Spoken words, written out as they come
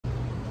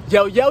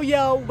Yo,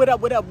 what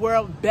up,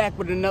 world? Back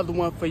with another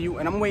one for you,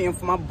 and I'm waiting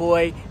for my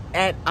boy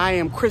at I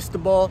Am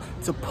Cristobal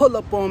to pull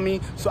up on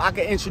me so I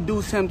can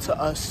introduce him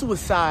to a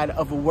suicide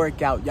of a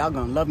workout. Y'all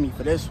gonna love me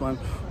for this one.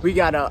 We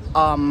got a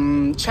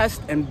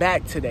chest and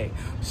back today,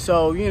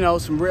 so you know,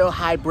 some real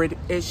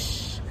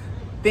hybrid-ish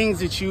things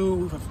that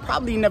you have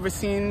probably never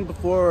seen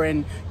before,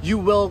 and you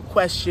will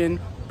question,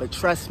 but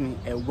trust me,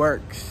 it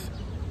works.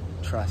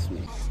 Trust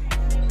me.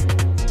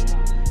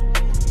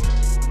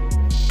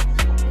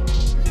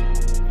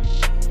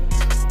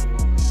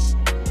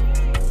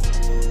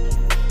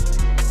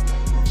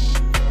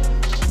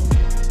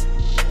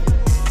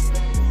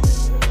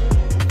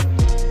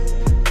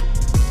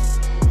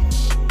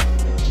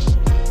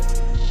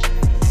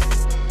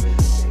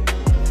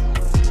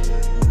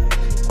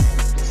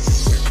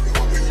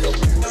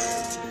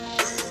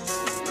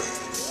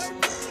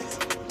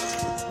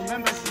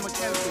 Remember, it's the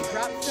mechanical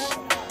Dropset.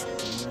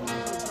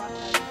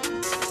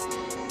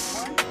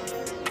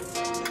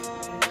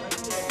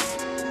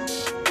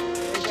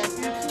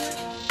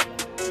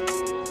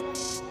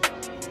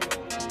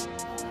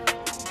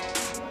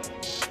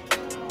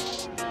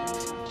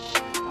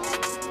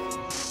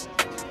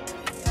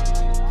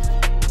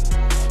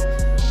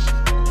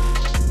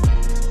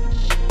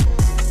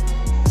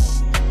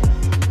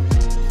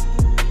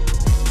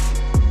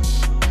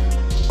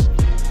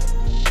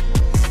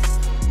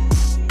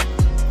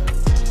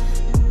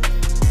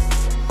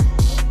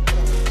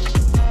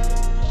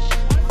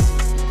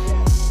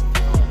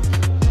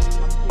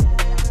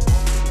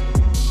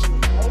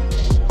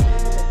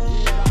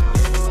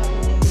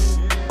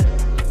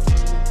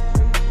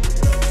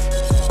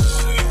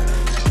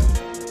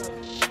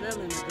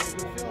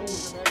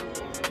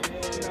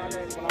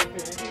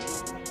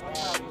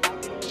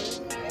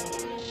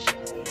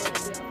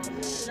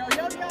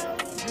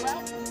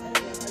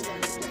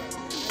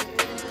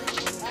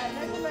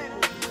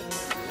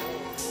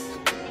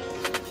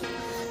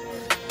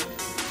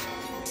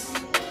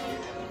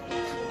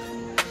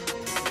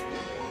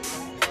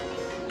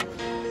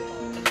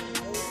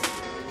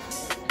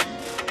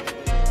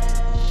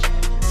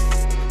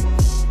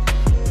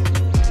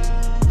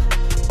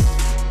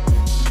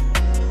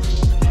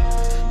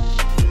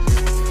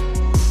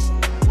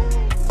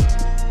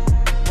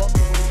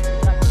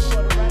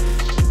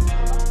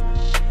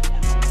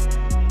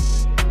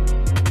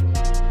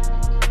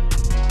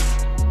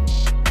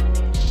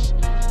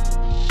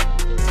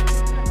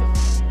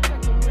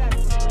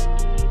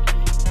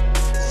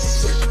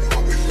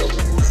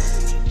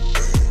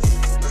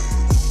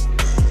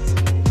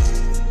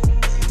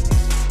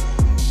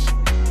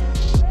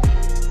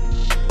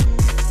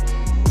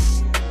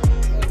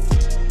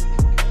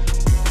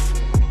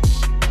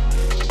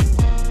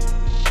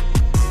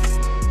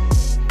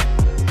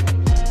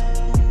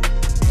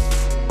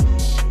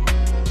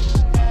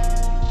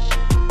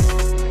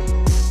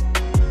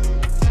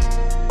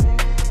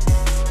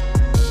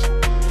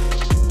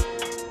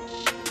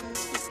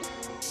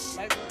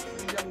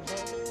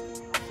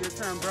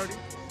 Brody.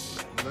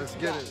 Let's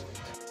get it.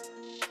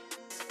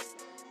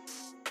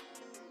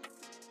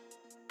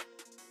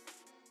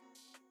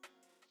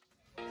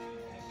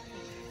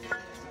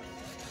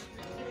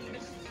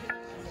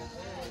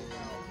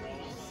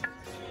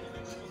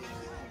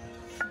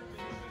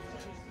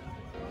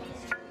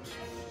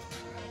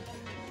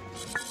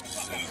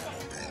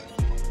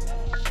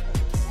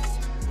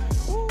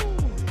 Woo!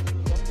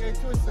 Don't get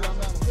twisted, I'm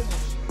not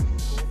finished.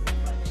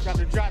 Got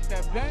to drop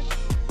that bench.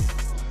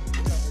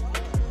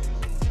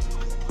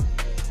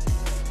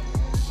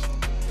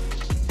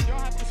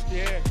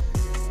 Yeah,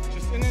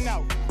 just in and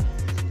out.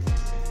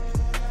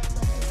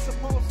 It's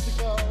supposed to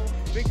go.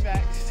 Big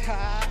facts.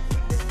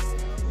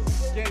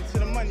 Getting to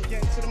the money,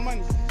 getting to the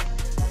money.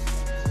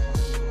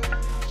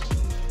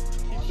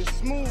 Keep it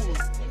smooth.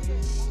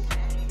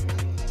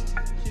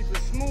 Keep it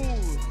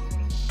smooth.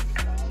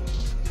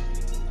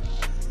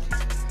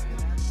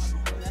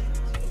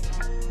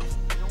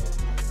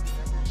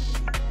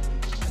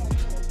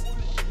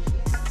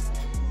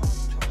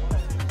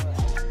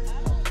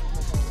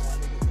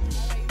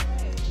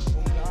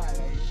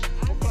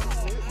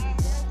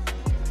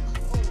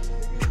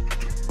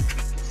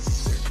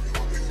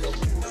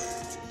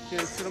 Get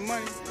into the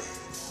money.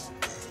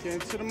 Get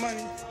into the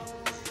money.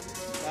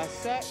 That's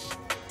set.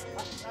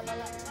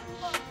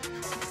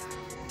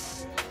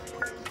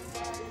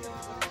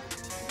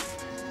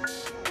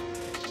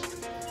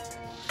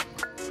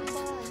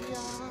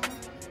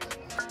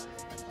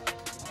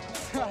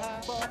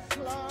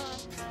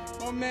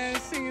 My man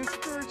singing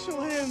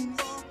spiritual hymns.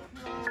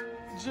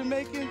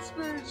 Jamaican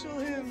spiritual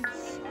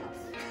hymns.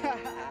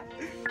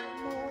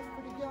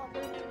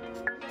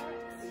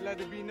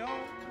 Let it be known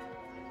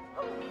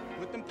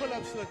what them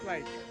pull-ups look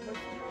like.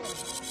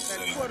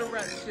 That quarter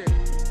rap shit.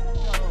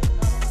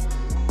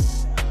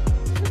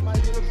 It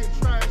might be looking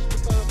trash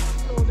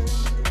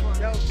because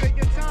yo, take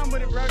your time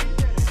with it, brody.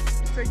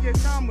 Take your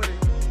time with it.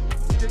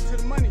 Get to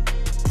the money.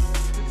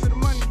 Get to the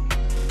money.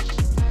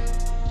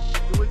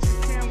 Do what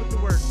you can with the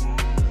work.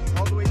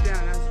 All the way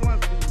down. That's one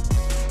for you.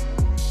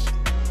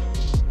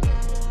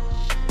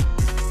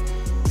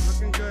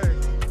 Looking good.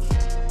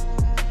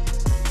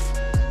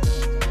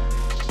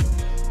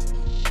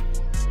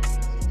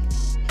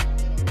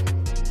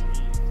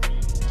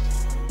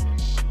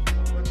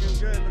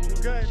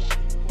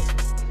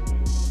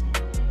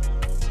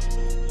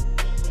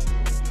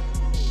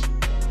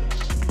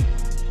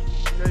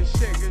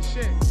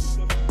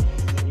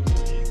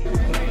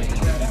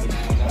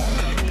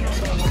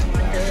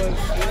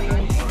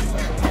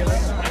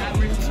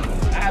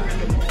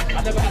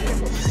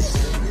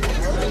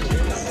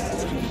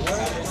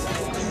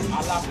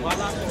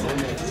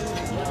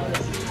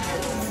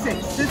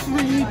 6. This is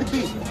where you need to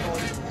be.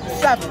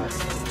 7.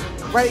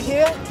 Right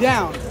here,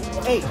 down.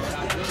 8.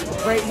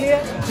 Right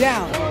here,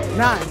 down.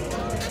 9.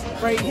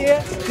 Right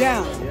here,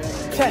 down.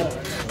 10.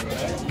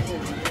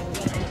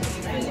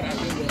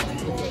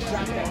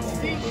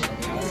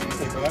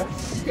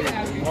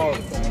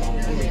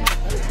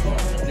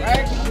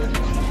 Right?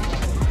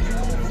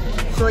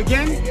 So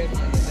again,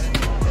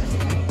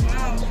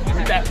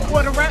 with that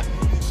quarter rep,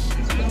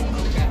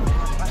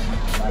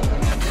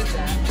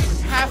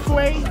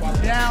 halfway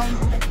down,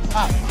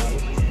 up.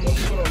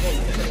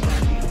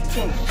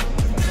 2,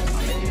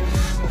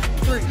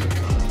 3,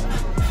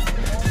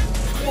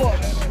 4,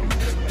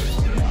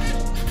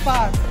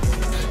 5,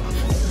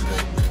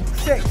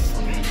 6,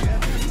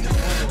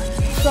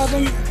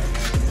 7,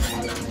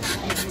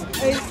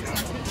 8,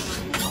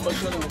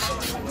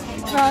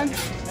 9.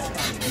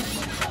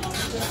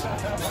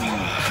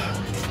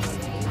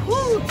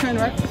 Woo, 10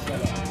 reps.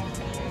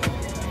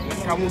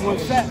 Got one more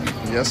set.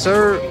 Yes,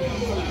 sir.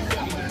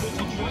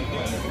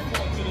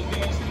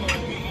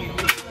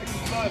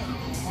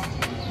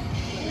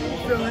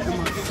 Feel it in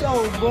my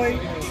soul, boy.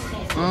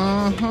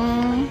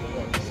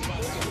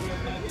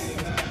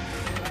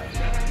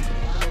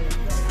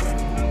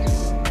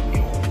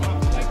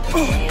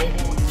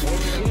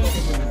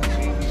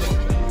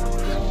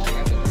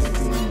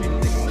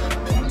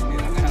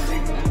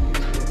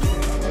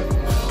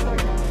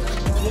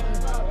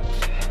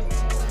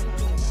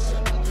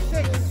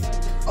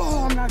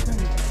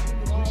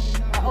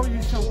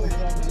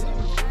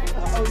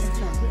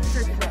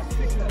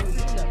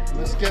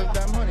 Let's get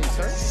that money,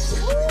 sir.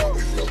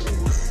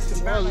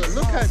 Well,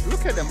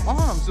 look at them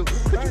arms. Could you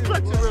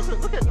flex it real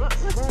quick? Look at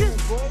let's get.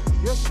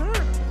 Yes, sir.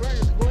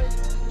 Boy.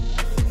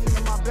 6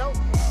 in my belt.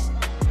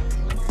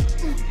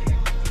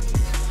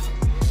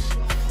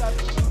 7,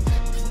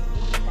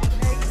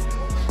 8,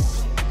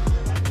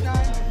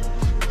 9,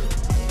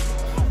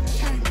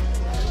 10.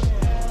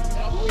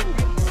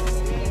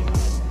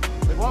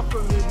 Walk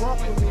with me, walk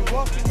with me,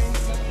 walk with me.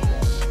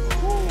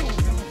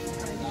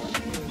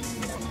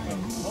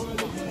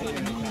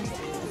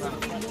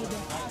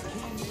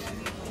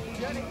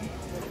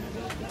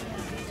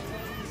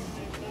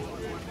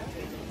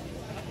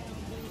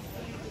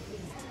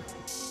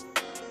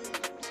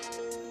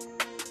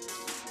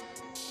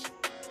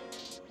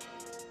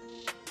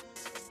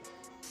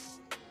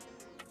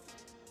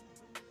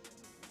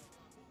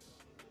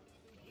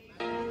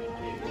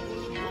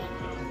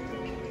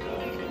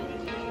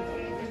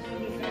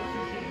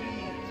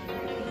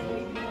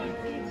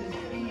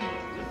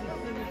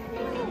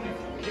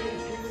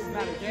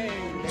 Not a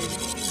game, baby.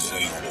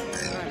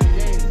 Not a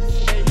game.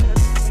 Stay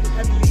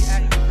heavily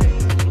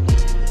activated.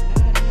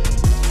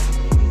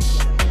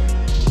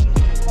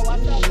 Oh,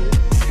 watch out.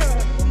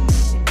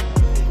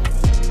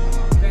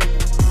 Thank you.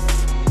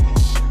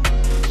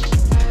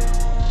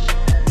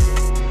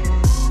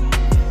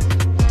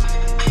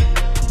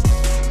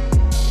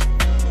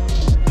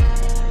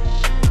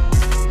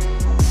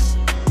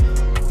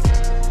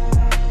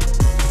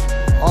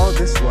 All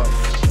this love.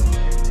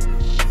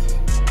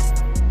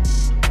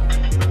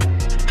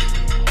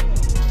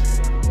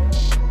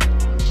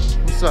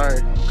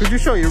 Sorry. Could you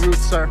show your roots,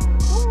 sir?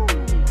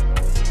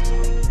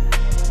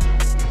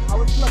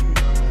 How it's looking?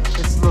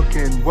 It's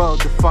looking well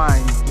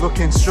defined,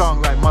 looking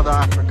strong like Mother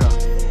Africa.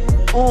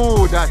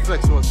 Oh, that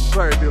flex was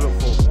very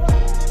beautiful.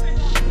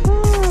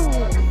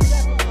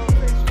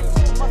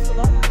 Muscle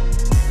up.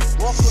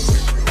 Walk with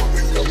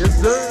me. Yes,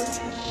 sir.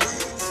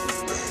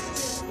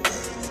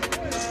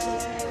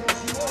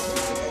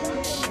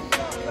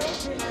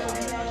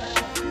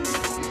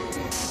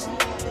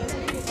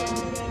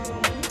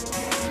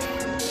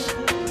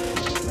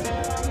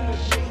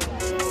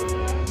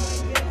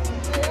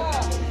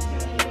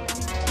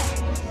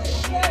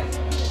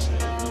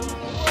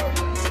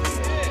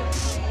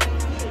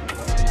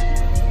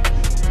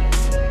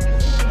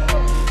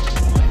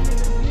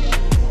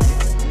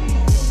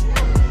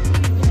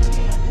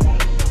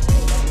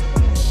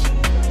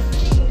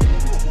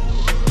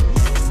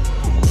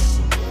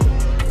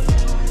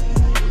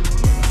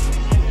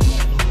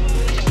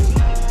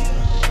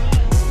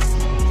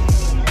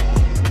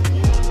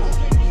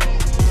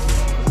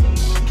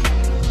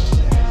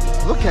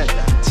 Look at that.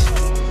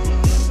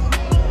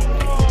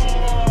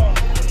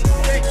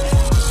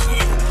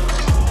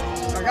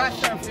 I got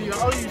something for you. I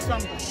owe you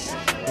something.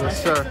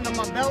 Yes, sir. Under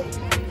my belt.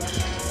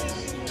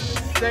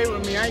 Stay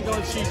with me. I ain't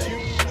gonna cheat you.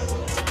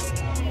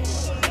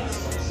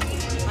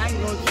 I ain't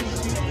gonna cheat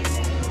you.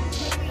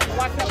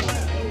 Watch out.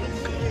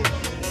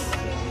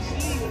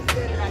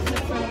 I got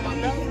something under my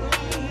belt.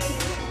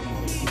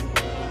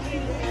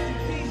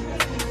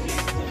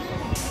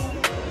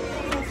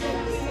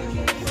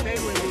 Stay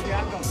with me. Yeah,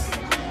 I go.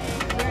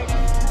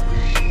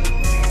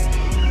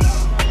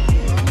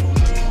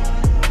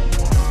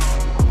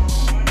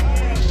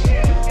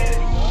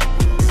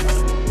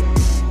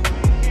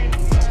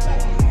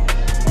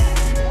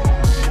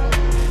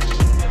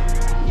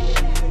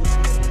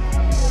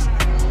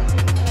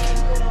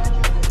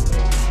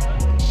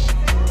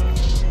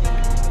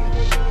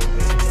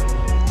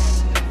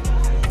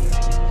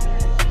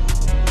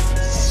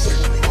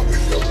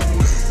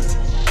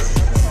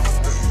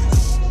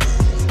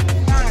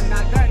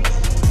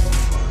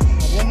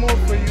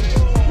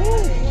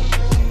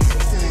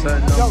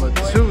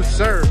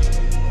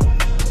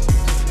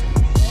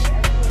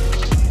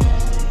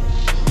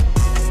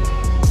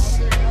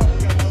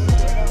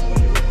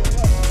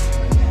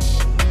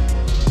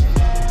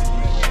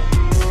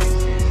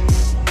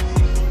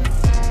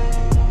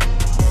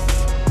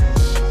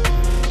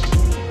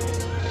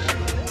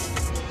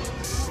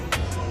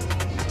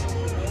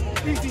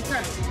 Easy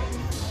 10.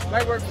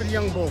 Light work for the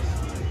young bull.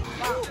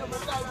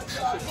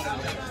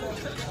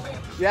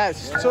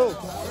 Yes, 2.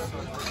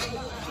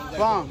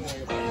 Bomb.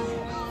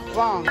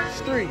 Bomb.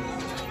 3.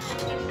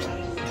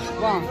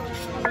 Bomb.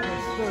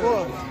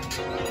 4.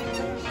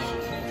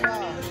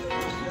 5.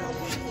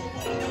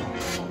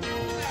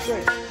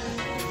 6.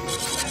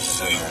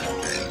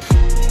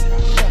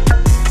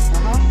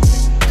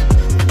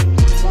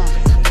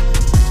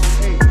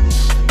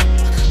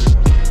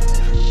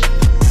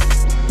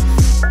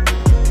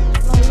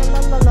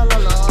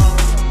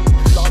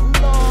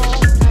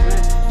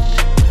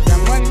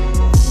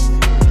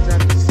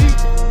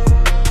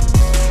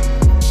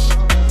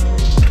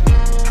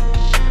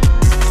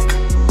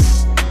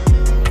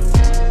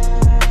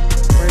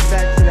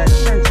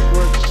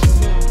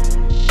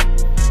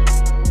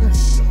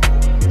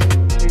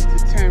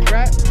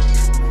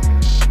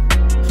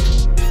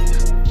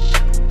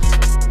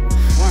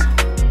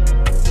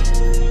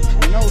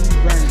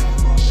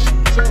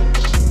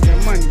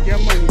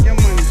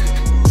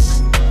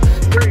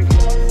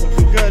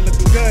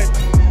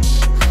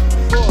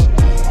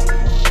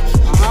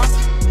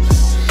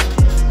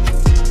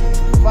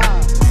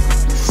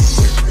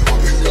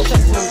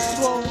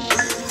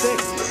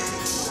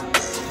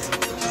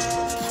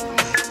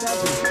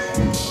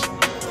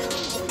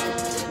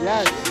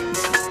 Yes.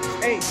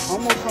 8.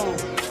 Almost home.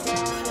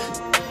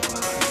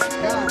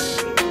 9.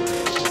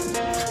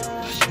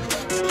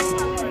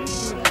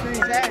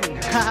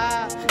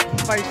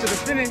 Fight to the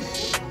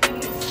finish.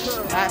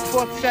 That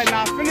 4th set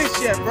not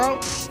finished yet, bro.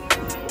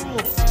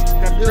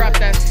 Gotta drop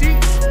that sheet.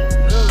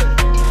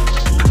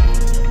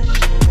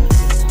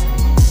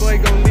 Boy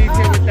gonna leave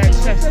here with that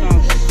chest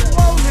on.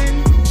 Swollen.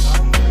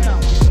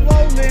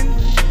 Swollen.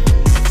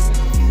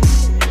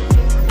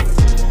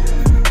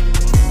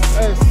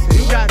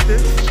 You got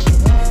this.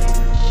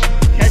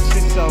 Catch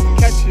yourself.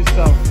 Catch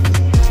yourself.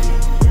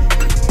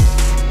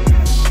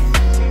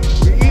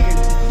 You're eating.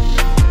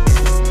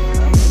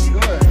 That's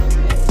good.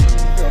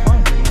 You're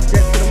hungry.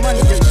 Get to the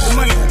money. Get to the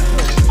money.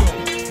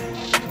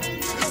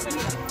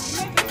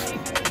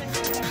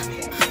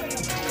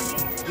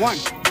 1.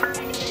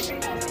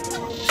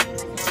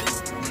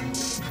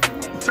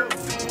 2.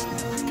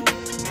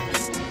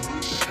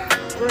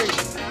 3.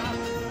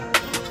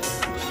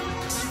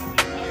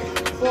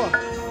 4.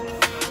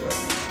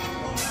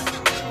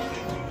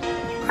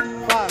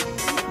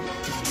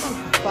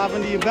 5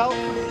 under your belt?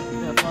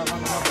 Yeah, 5 under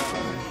my belt.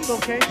 It's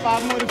okay,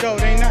 5 more to go.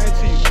 There ain't nothing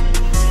to you.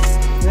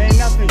 There ain't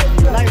nothing to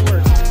you. Light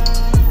work.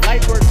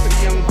 Light work for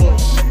the young bull.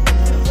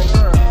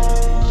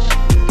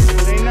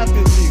 There ain't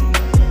nothing to you.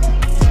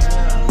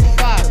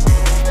 5.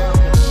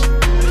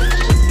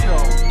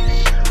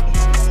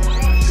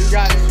 You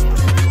got it.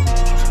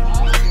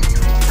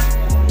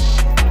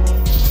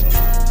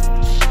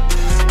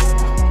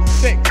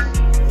 6.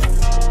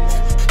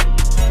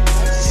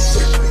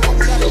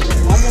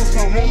 Almost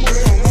home,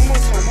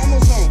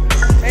 almost home.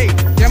 8,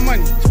 get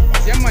money,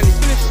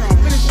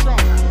 finish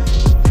strong,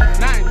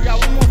 9, you got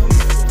 1 more for me.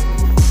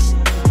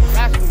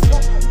 Last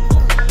one.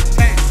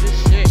 10, good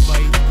shit,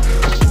 buddy.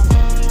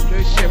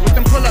 Good shit. What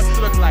them pull-ups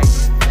look like?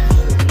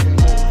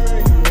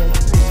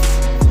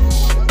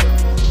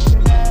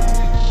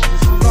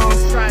 Just a long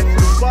stride to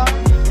the bar.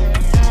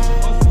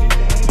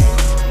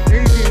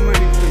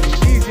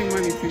 Easy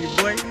money for you,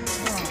 boy.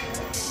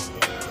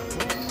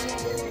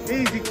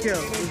 Easy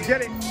kill, you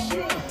get it?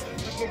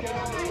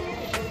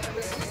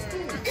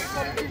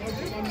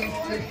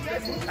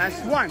 That's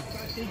 1.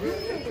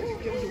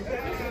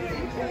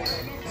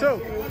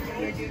 2.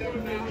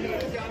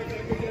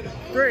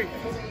 3.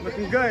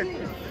 Looking good.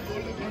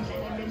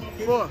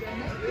 4.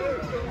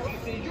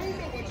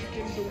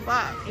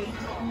 5.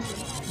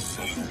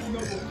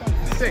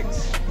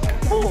 6.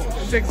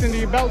 6 into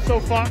your belt so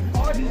far.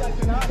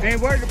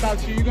 Ain't worried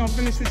about you. You're gonna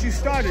finish what you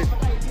started.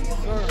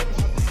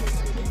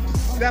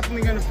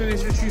 Definitely gonna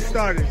finish what you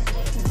started.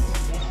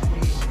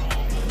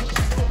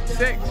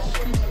 6.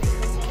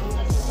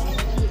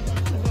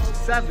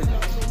 7.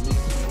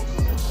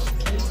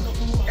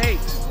 8.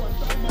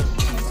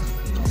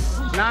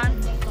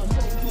 9.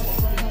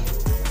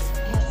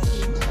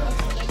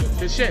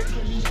 Good shit.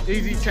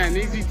 Easy 10,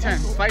 easy 10.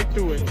 Fight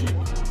through it.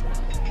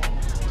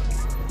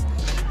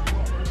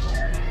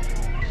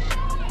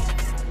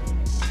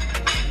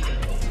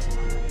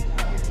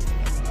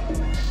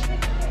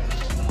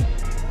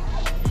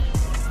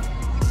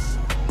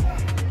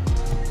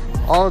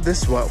 All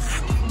this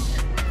wealth.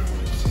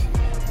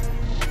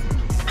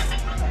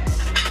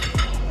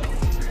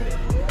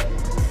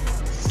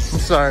 I'm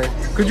sorry.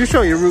 Could you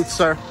show your roots,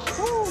 sir?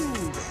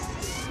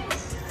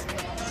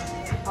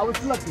 How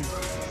it's looking?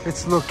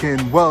 It's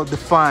looking well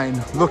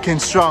defined, looking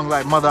strong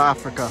like Mother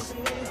Africa.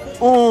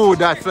 Oh,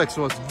 that flex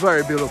was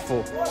very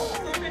beautiful.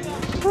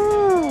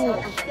 Scapula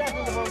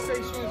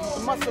rotation with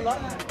the muscle up.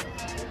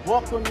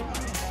 Walk on me.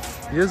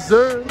 Yes,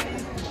 sir.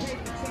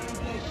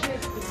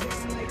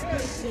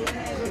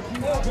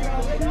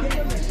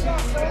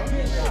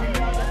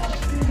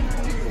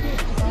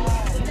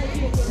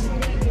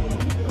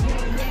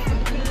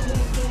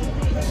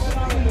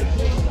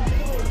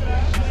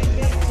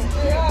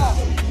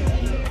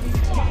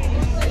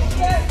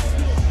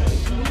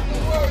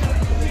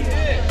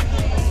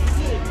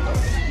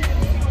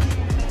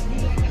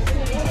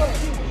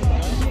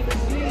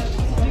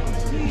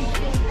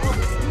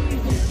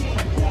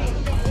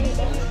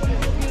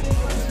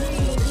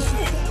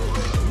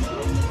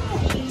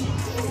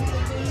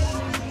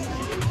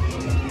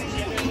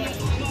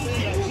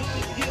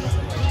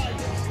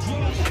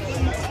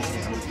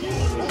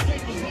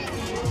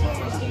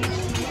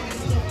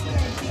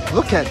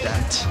 Look at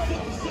that.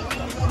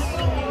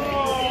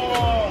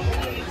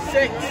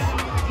 6.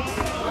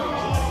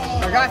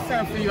 I got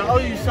something for you. I owe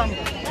you something.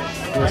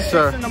 Yes,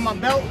 sir. On my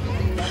belt.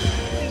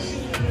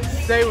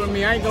 Stay with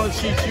me. I ain't gonna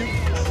cheat you.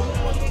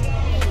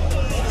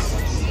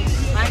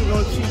 I ain't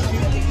gonna cheat you.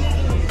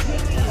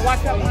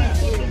 Watch out, man.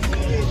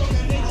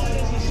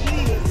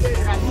 I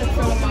got 6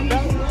 on my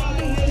belt.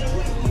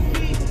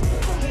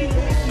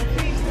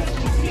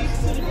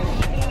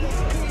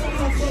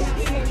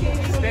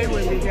 Stay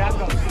with me. Here I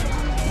go.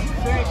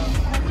 6.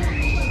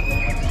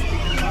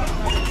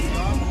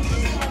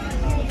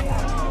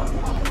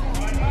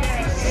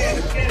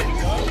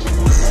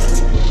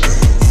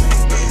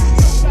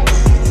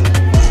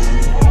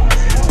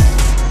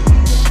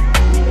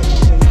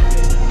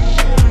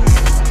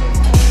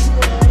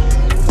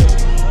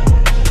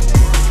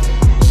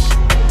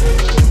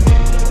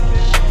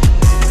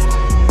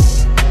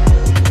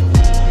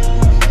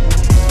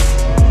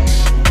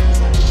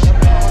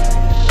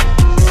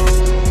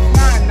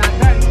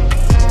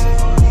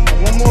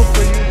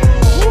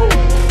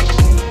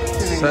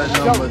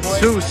 Number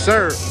 2,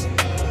 sir.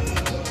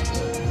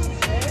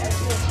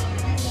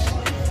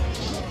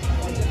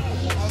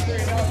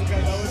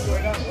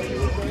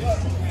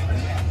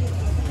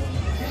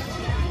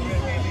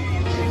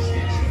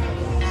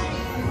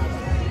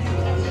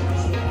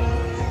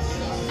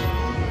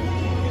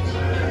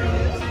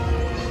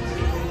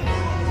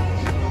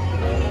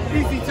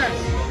 Easy 10.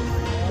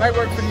 Light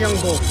work for the young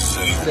bull.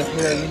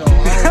 Yeah, you know,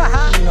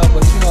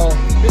 but you know,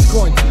 it's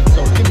going to,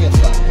 so give me a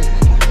shot.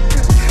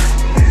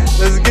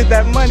 Let's get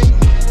that money.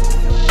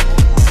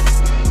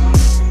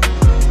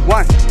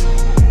 1,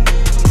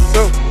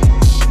 2,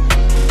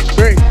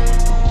 3,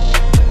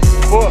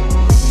 4,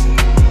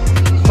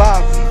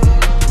 5,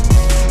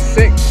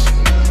 6.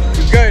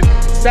 You good?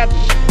 7,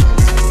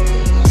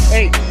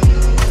 8,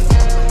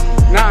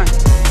 9,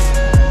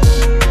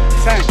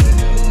 10,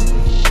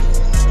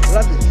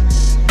 11.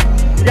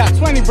 You got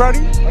 20, Brody.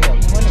 I got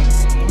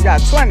 20. You got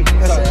 20.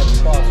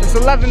 It's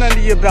 11 under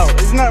your belt.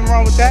 There's nothing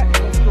wrong with that.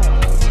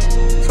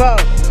 12,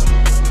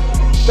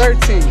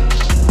 13,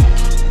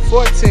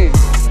 14,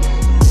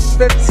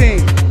 15,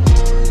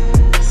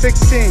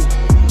 16,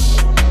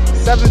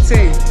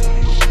 17,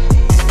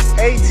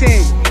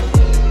 18,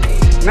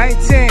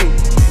 19,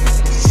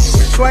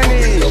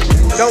 20.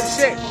 Dope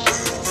shit.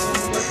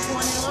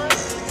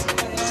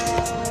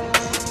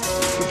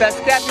 What that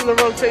scapular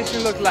rotation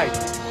look like?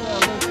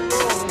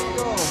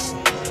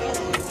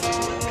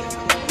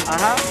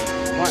 Uh-huh.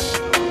 1,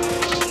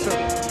 2,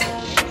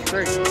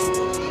 3,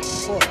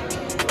 4,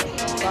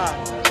 5,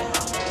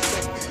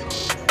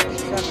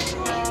 6, 7,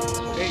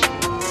 8,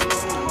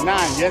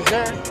 9. Yes,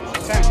 sir.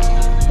 10.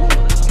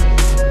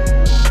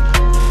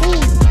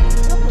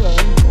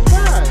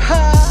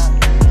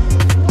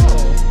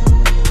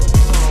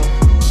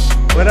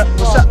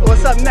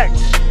 What's up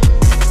next?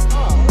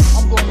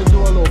 I'm going to do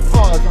a little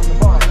pause on the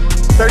bar.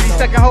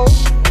 30-second hold?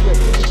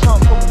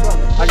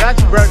 Yeah, I got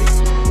you, Brody.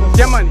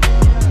 Get money.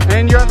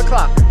 And you're on the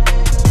clock.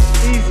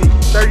 Easy.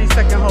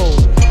 30-second hold.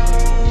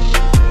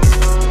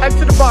 Head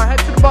to the bar. Head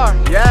to the bar.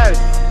 Yes.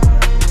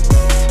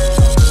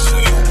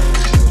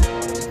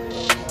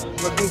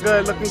 Looking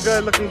good. Looking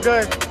good. Looking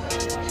good.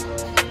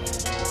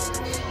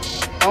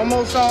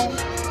 Almost on.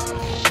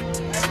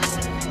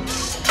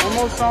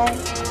 Almost on.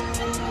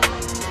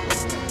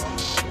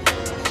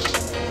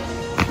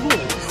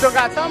 Still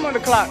got time on the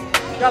clock.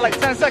 Got like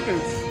 10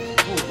 seconds.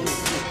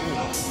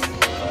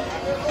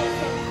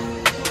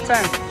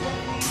 10,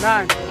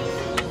 9,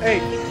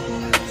 8,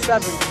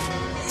 7,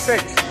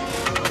 6,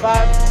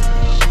 5,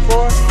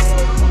 4,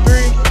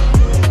 3,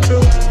 2,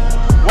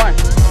 1.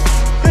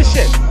 Good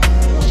shit.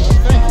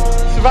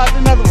 Survived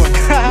another one.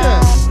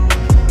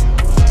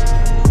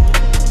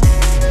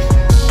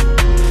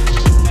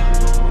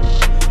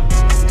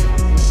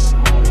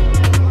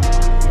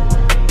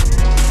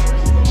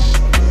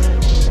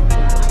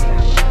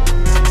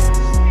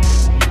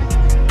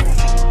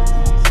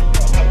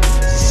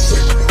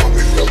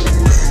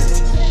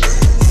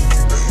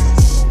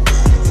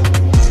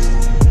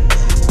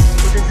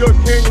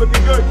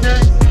 Looking good,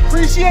 King.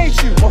 Appreciate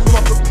you. Muscle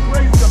up the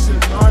crazy up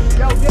there, son.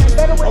 Yo, getting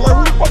better with I'm like,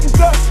 who the fuck is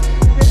that?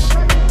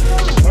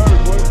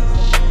 Alright, boy.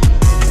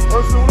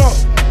 First suit up.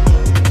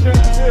 Chin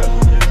is here.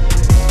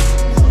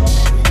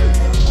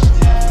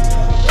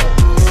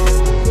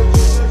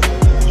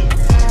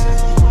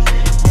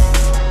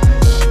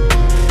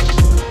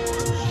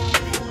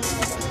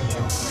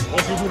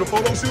 Once you do the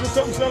photo shoot or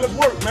something, son, let's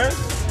work, man.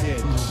 Yeah,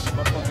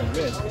 my fucking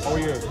wrist. Oh,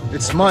 yeah.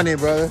 It's money,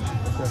 brother.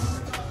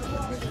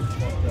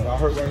 I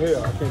hurt right here. I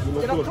can't do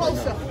no Get up pull-ups right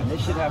closer. now. And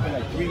this shit happened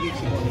like 3 weeks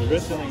ago. The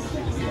wrist ain't.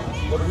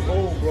 What are we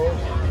old, bro?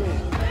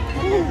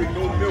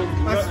 No milk.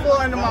 That's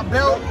 4 under my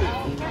belt.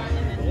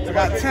 I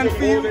got 10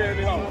 for you.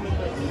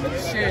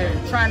 Shit,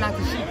 try not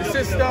to shoot the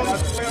system.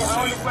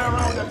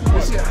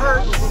 This shit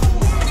hurts.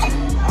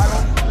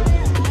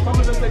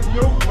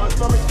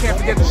 Can't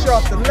forget to show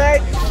off the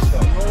leg.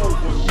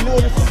 You know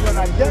this is what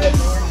I did.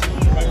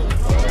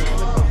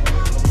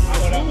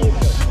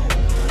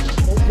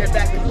 Get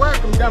back to work.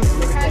 I'm done with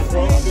the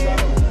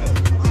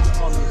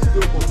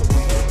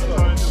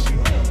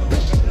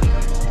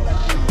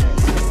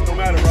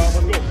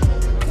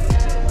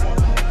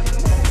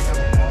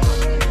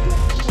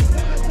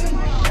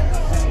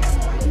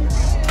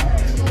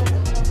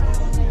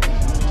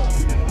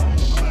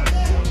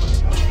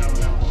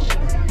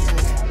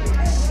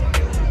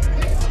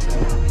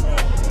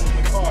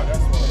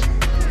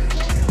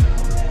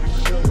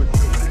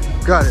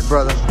Got it,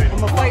 brother. I'm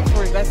gonna fight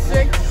for it. That's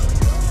 6.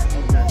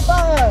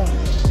 5.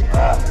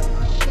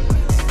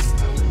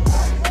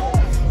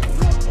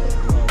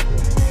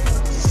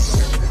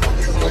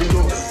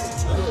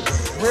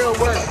 Real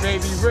work,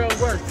 baby. Real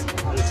work.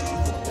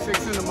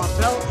 6 into my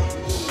belt.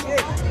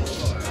 Shit.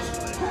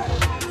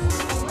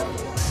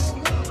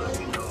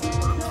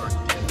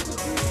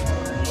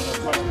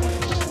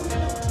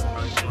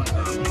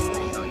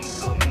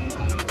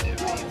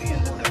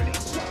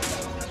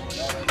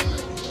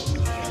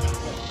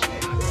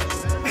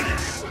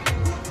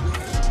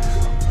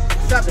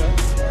 Stop it.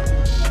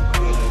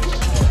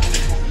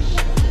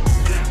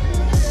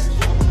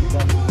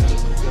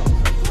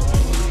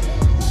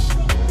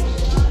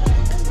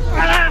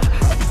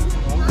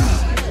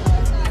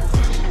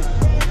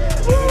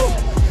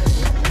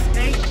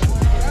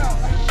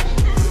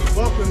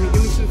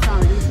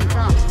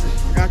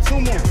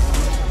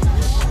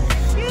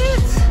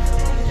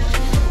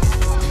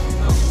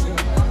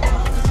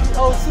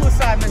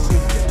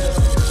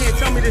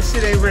 This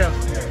shit ain't real.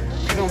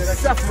 Cause I'm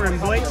suffering,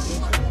 boy.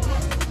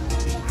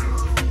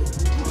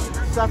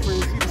 Suffering.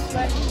 You see the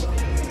sweat?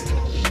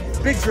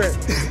 Big drip.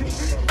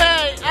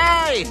 Hey,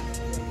 hey!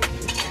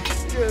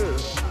 Good.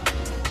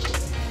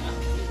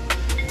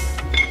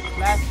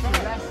 Last two.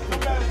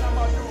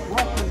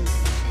 Welcome.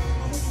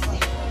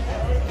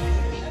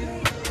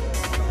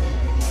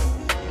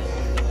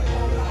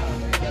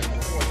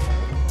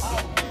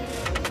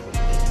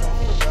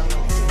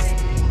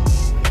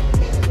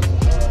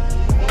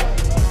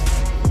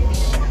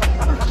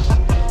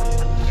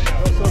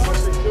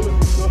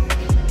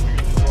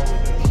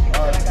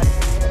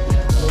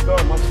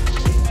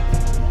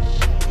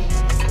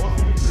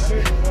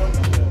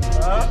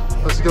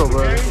 Let's go,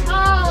 bro.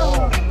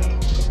 Oh.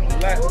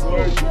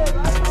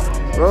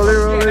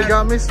 Rolly,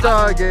 got me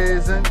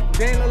stargazing.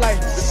 They ain't no like.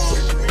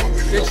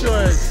 Get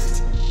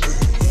yours.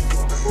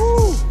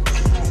 Woo.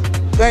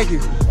 Thank you.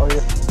 Oh,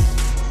 yeah.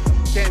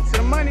 Getting to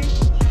the money.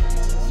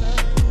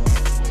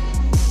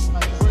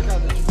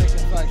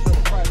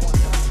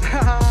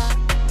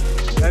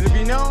 Let it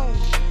be known.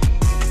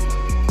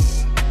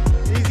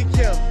 Easy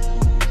kill.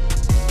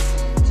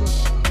 2,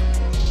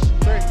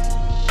 3,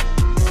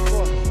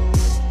 4,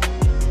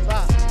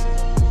 5,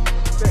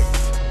 6,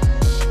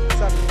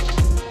 7,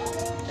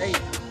 8.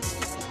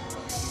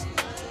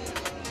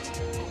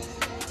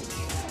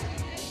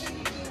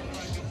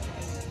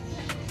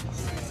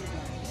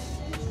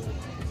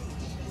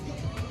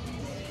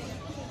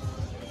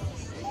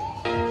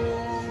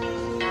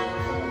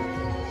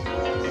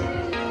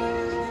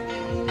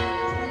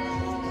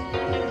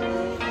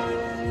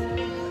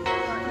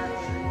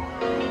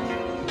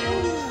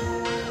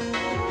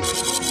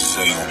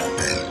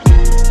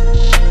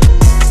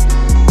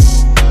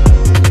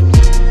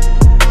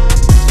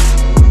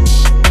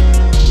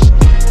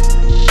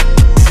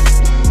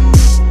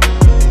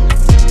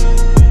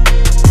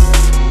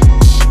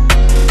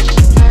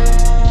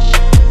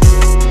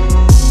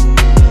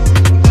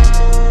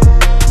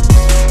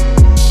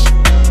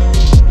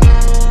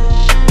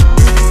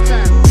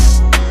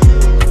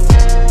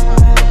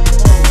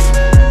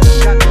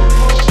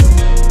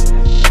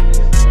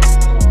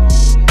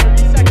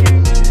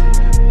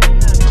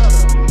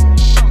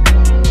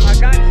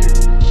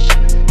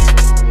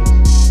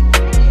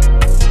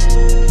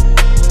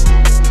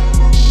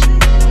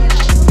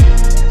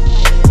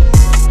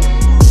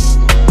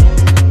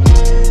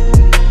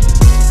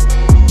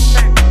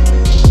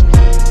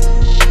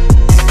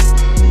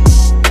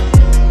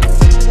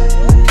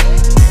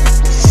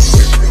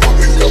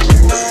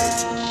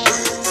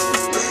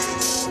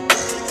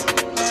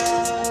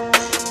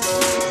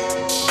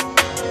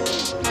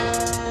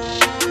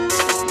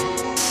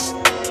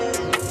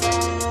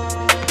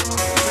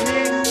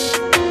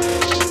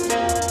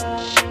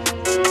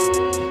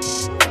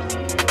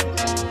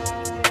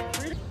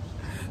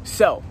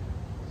 So,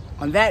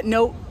 on that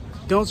note,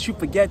 don't you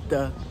forget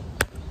to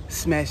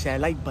smash that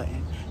like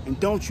button. And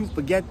don't you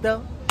forget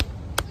to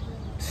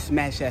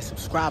smash that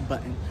subscribe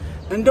button.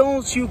 And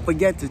don't you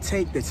forget to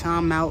take the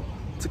time out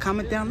to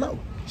comment down low.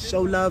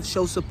 Show love,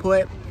 show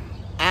support,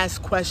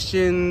 ask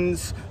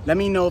questions. Let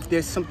me know if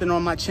there's something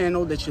on my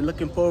channel that you're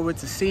looking forward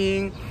to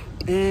seeing.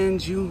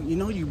 And you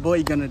know you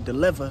boy gonna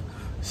deliver.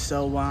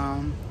 So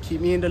keep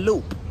me in the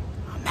loop.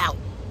 I'm out.